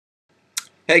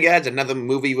Hey guys, another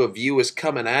movie review is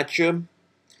coming at you,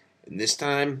 and this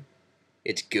time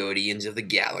it's Guardians of the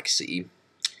Galaxy.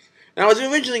 Now, I was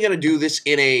originally going to do this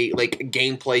in a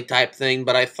gameplay type thing,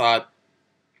 but I thought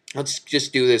let's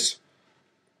just do this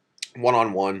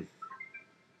one-on-one.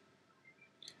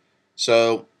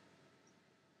 So,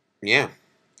 yeah.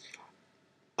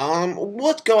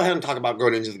 Let's go ahead and talk about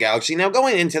Guardians of the Galaxy. Now,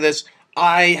 going into this,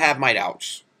 I have my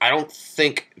doubts. I don't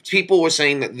think people were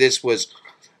saying that this was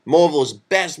Marvel's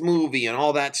best movie and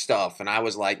all that stuff, and I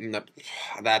was like, no,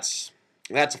 that's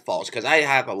false because I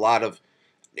have a lot of.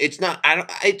 It's not. I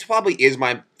don't. It probably is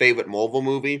my favorite Marvel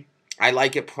movie. I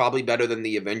like it probably better than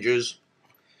the Avengers,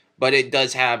 but it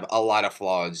does have a lot of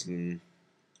flaws, and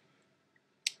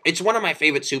it's one of my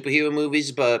favorite superhero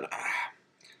movies. But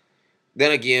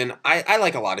then again, I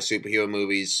like a lot of superhero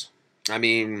movies. I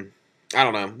mean, I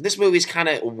don't know. This movie's kind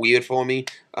of weird for me.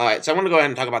 Alright, so I'm going to go ahead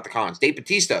and talk about the cons. Dave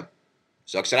Bautista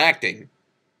sucks at acting.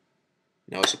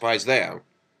 No surprise there.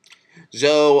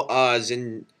 Zoe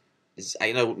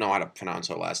I don't know how to pronounce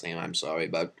her last name. I'm sorry,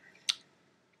 but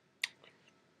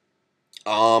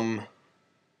um,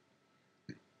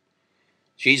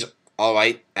 she's all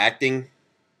right acting,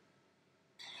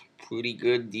 pretty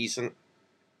good, decent.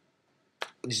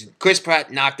 Chris Pratt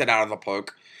knocked it out of the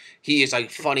park. He is a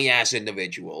funny ass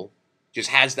individual.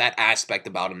 Just has that aspect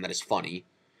about him that is funny.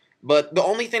 But the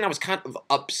only thing I was kind of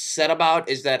upset about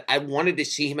is that I wanted to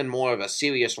see him in more of a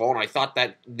serious role, and I thought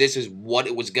that this is what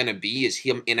it was gonna be, is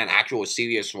him in an actual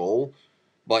serious role.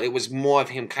 But it was more of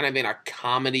him kind of in a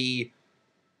comedy,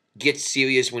 gets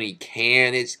serious when he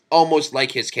can. It's almost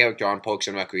like his character on Parks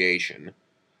and Recreation.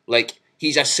 Like,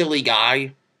 he's a silly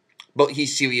guy, but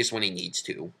he's serious when he needs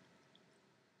to.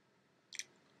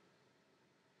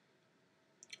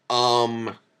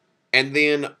 And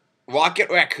then Rocket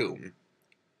Raccoon.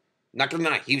 Not gonna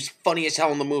lie, he was funny as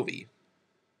hell in the movie.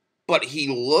 But he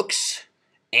looks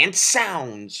and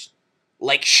sounds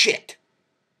like shit.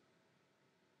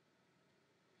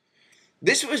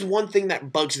 This was one thing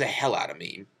that bugs the hell out of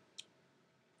me.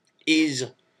 Is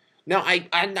now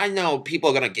I know people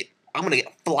are gonna get. I'm gonna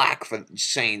get flack for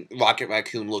saying Rocket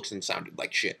Raccoon looks and sounded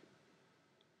like shit.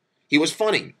 He was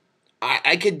funny.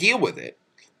 I could deal with it.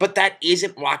 But that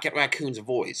isn't Rocket Raccoon's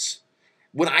voice.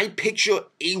 When I picture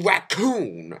a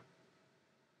raccoon's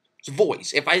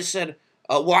voice, if I said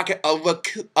a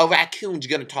raccoon's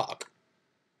gonna talk,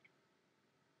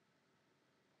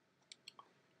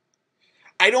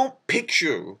 I don't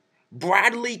picture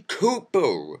Bradley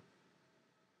Cooper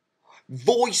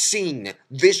voicing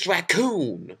this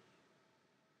raccoon.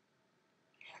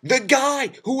 The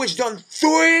guy who has done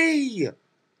 3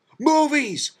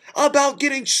 movies about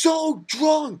getting so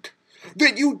drunk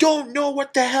that you don't know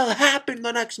what the hell happened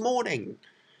the next morning.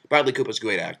 Bradley Cooper's a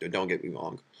great actor, don't get me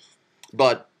wrong.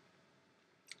 But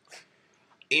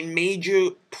a major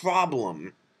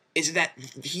problem is that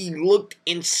he looked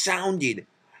and sounded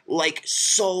like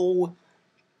so.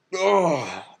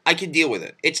 Ugh, I can deal with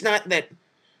it. It's not that.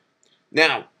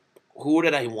 Now, who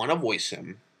did I want to voice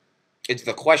him? It's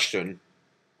the question.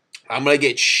 I'm going to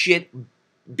get shit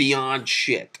beyond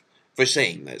shit for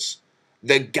saying this.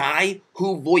 The guy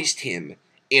who voiced him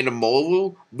in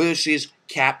Marvel vs.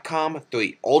 Capcom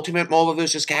 3, Ultimate Marvel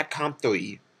vs. Capcom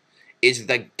 3, is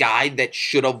the guy that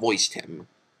should have voiced him.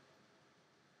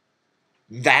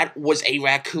 That was a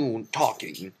raccoon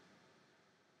talking.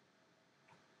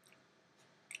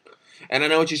 And I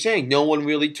know what you're saying. No one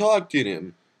really talked to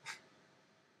him.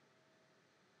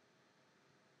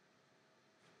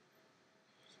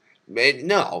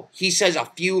 No, he says a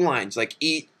few lines like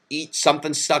eat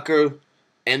something sucker,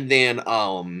 and then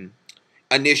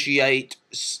initiate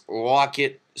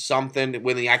rocket something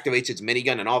when he activates its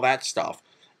minigun and all that stuff.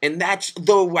 And that's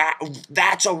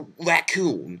that's a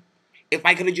raccoon. If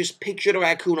I could have just pictured a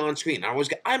raccoon on screen,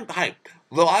 I'm hyped.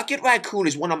 Rocket Raccoon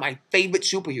is one of my favorite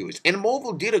superheroes, and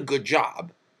Marvel did a good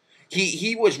job.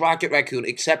 He was Rocket Raccoon,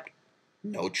 except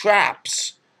no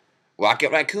traps. Rocket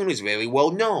Raccoon is very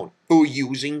well known for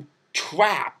using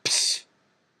traps.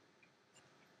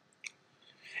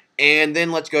 And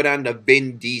then let's go down to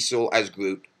Vin Diesel as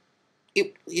Groot.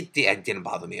 It didn't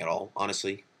bother me at all,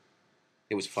 honestly.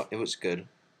 It was fun. It was good.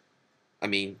 I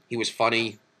mean, he was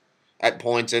funny at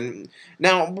points. And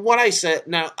now, what I said,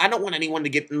 now, I don't want anyone to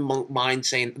get in mind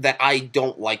saying that I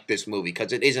don't like this movie,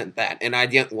 because it isn't that. And I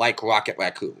didn't like Rocket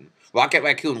Raccoon. Rocket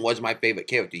Raccoon was my favorite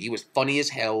character. He was funny as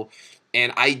hell.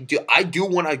 And I do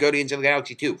want to go to Into the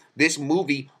Galaxy too. This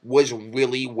movie was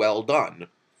really well done.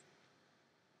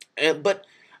 But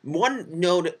one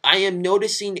note, I am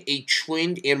noticing a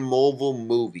trend in Marvel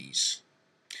movies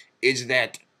is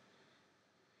that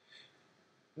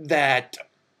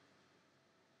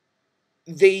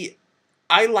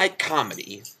I like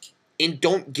comedy, and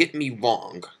don't get me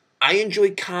wrong, I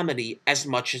enjoy comedy as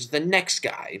much as the next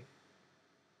guy.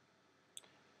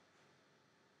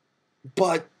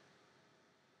 But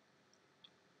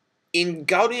in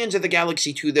Guardians of the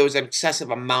Galaxy 2, there was an excessive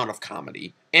amount of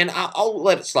comedy. And I'll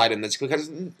let it slide in this because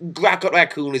Rocket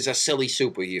Raccoon is a silly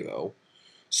superhero.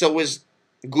 So is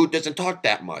Groot doesn't talk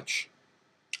that much.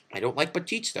 I don't like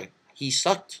Batista. He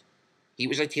sucked. He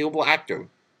was a terrible actor.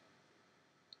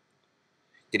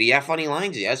 Did he have funny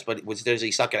lines? Yes, but does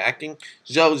he suck at acting?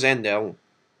 Zoe Zendel,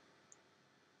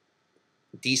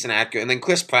 decent actor. And then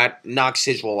Chris Pratt knocks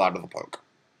his role out of the park.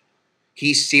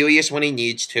 He's serious when he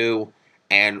needs to,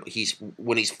 and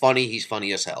when he's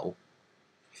funny as hell.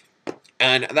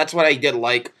 And that's what I did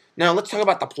like. Now, let's talk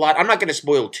about the plot. I'm not going to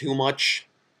spoil too much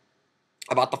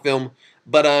about the film,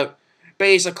 but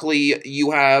basically,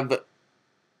 you have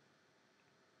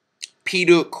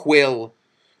Peter Quill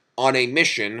on a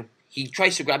mission. He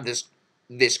tries to grab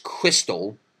this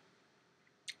crystal,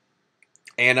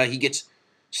 and he gets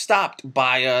stopped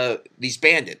by these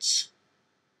bandits.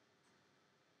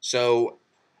 So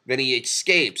then he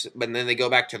escapes, but then they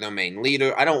go back to their main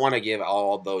leader. I don't want to give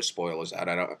all those spoilers out.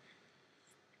 I don't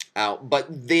out, but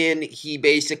then he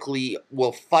basically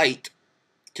will fight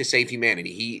to save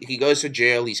humanity. He goes to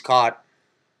jail. He's caught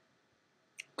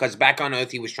because back on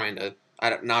Earth he was trying to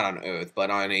not on Earth, but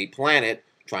on a planet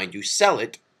trying to sell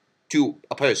it to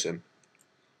a person.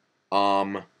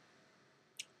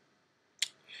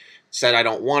 Said I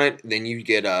don't want it. Then you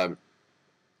get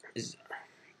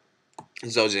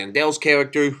Zoe Zandel's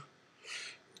character,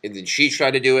 and then she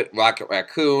tried to do it. Rocket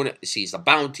Raccoon sees the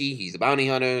bounty. He's the bounty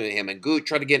hunter. Him and Groot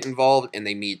try to get involved, and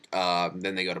they meet.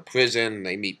 Then they go to prison.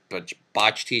 They meet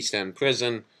Batista in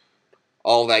prison.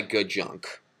 All that good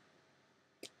junk.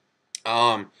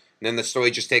 Then the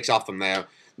story just takes off from there.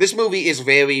 This movie is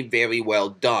very, very well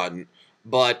done,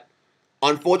 but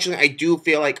unfortunately, I do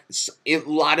feel like a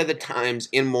lot of the times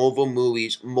in Marvel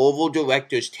movies, Marvel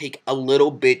directors take a little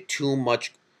bit too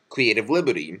much creative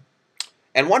liberty.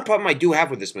 And one problem I do have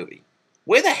with this movie,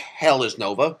 where the hell is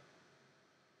Nova?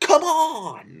 Come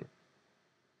on!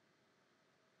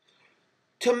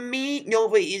 To me,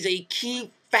 Nova is a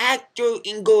key factor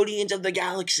in Guardians of the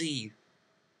Galaxy.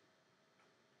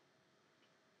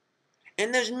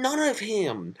 And there's none of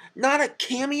him. Not a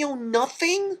cameo,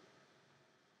 nothing?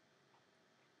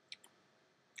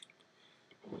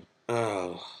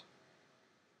 Oh.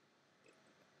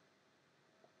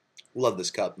 Love this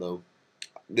cup, though.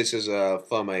 This is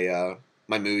from my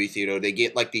movie theater. They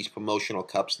get like these promotional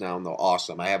cups now, and they're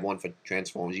awesome. I have one for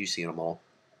Transformers. You've seen them all.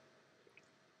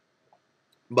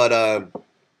 But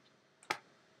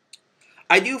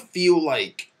I do feel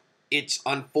like it's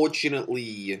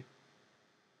unfortunately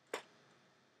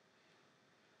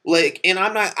like, and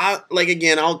I'm not.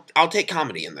 Again. I'll take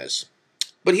comedy in this,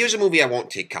 but here's a movie I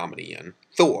won't take comedy in: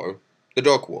 Thor: The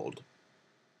Dark World.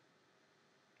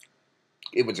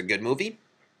 It was a good movie,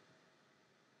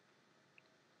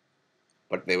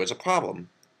 but there was a problem.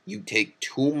 You take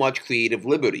too much creative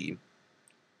liberty.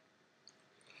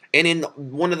 And in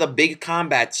one of the big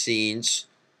combat scenes,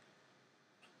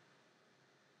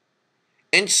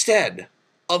 instead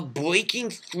of breaking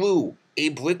through a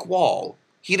brick wall,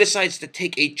 he decides to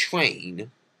take a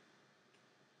train.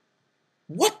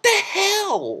 What the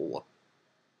hell?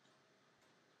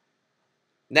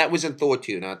 That was in Thor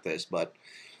 2, not this, but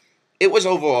it was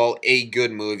overall a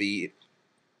good movie.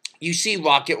 You see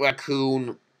Rocket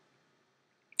Raccoon,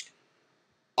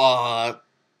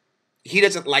 he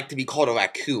doesn't like to be called a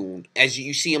raccoon, as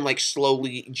you see him like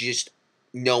slowly just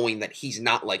knowing that he's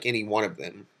not like any one of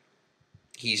them.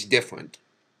 He's different.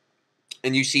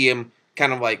 And you see him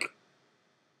kind of like,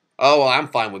 oh, well, I'm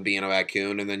fine with being a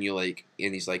raccoon, and then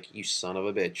and he's like, you son of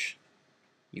a bitch.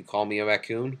 You call me a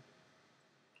raccoon?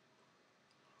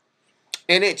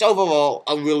 And it's overall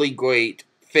a really great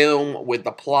film with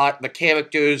the plot, the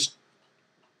characters.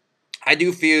 I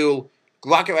do feel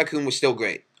Rocket Raccoon was still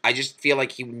great. I just feel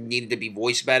like he needed to be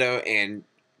voiced better and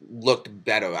looked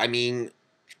better. I mean,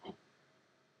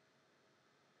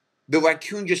 the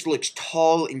raccoon just looks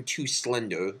tall and too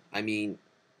slender. I mean,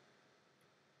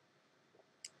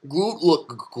 Groot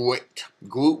looked great.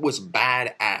 Groot was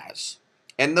badass.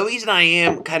 And the reason I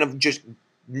am kind of just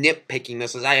nitpicking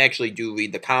this is I actually do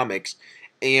read the comics.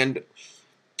 And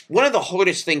one of the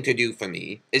hardest thing to do for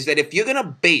me is that if you're going to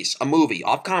base a movie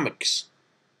off comics,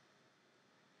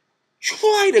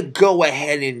 try to go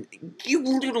ahead and you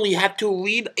literally have to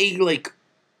read a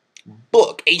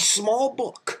book, a small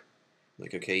book.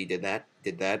 Like, okay, he did that,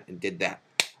 and did that.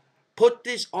 Put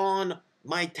this on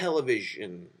my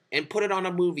television and put it on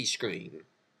a movie screen.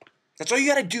 That's all you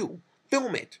gotta do.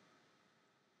 film it.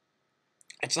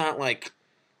 It's not like,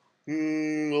 oh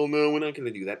no, we're not going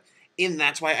to do that. And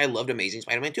that's why I loved Amazing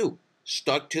Spider-Man 2.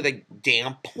 Stuck to the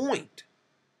damn point.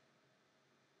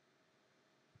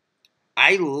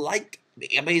 I liked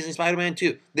Amazing Spider-Man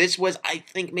 2. This was, I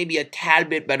think, maybe a tad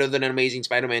bit better than Amazing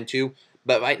Spider-Man 2.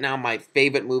 But right now, my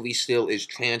favorite movie still is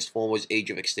Transformers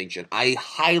Age of Extinction. I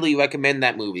highly recommend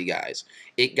that movie, guys.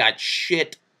 It got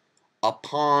shit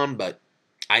upon, but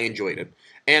I enjoyed it.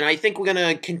 And I think we're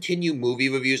going to continue movie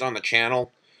reviews on the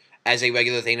channel as a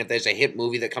regular thing. If there's a hit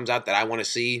movie that comes out that I want to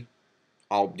see,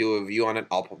 I'll do a review on it.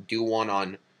 I'll do one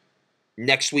on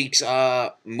next week's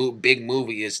big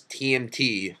movie is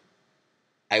TMT.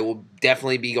 I will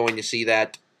definitely be going to see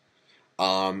that.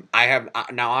 Now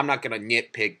I'm not gonna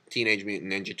nitpick Teenage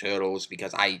Mutant Ninja Turtles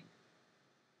because I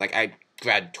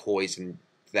grabbed toys and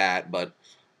that, but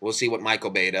we'll see what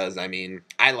Michael Bay does. I mean,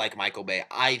 I like Michael Bay.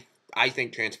 I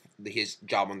think his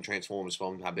job on the Transformers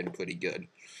film have been pretty good.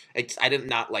 I did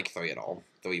not like 3 at all.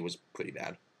 3 was pretty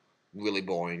bad, really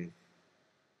boring.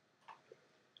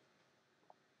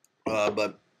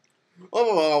 But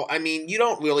overall, I mean, you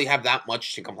don't really have that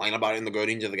much to complain about in the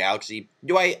Guardians of the Galaxy.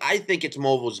 I think it's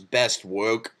Marvel's best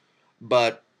work,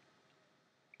 but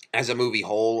as a movie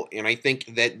whole, and I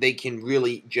think that they can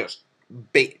really just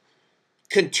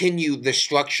continue the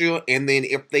structure, and then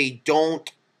if they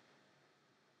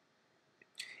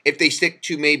stick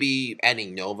to maybe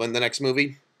adding Nova in the next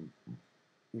movie,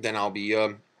 then I'll be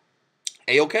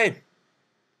A-okay.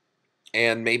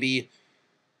 And maybe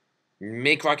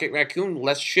make Rocket Raccoon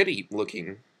less shitty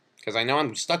looking. Because I know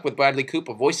I'm stuck with Bradley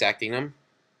Cooper voice acting him.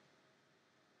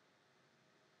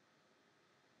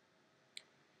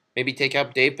 Maybe take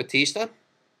out Dave Bautista.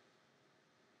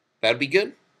 That'd be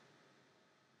good.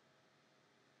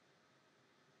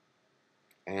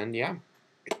 And yeah.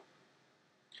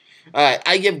 Alright,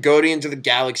 I give Guardians of the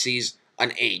Galaxies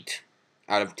an 8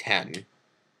 out of 10.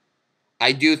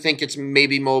 I do think it's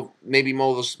maybe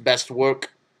Marvel's best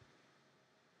work.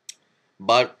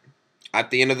 But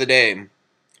at the end of the day,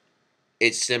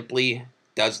 it simply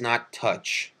does not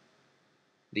touch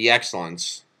the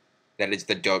excellence that is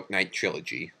the Dark Knight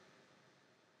trilogy.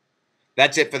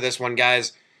 That's it for this one,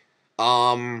 guys.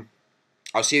 I'll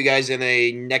see you guys in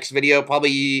a next video.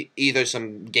 Probably either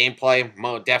some gameplay.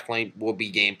 Definitely will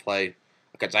be gameplay.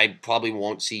 Because I probably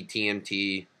won't see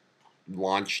TMT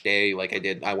launch day like I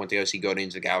did. I went to go see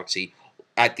Guardians of the Galaxy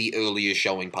at the earliest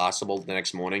showing possible the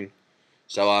next morning.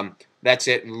 So, that's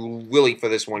it really for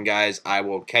this one, guys. I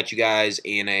will catch you guys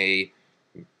in a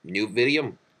new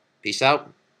video. Peace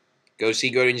out. Go see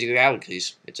Guardians of the Galaxy.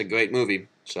 It's a great movie.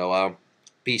 So,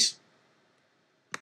 peace.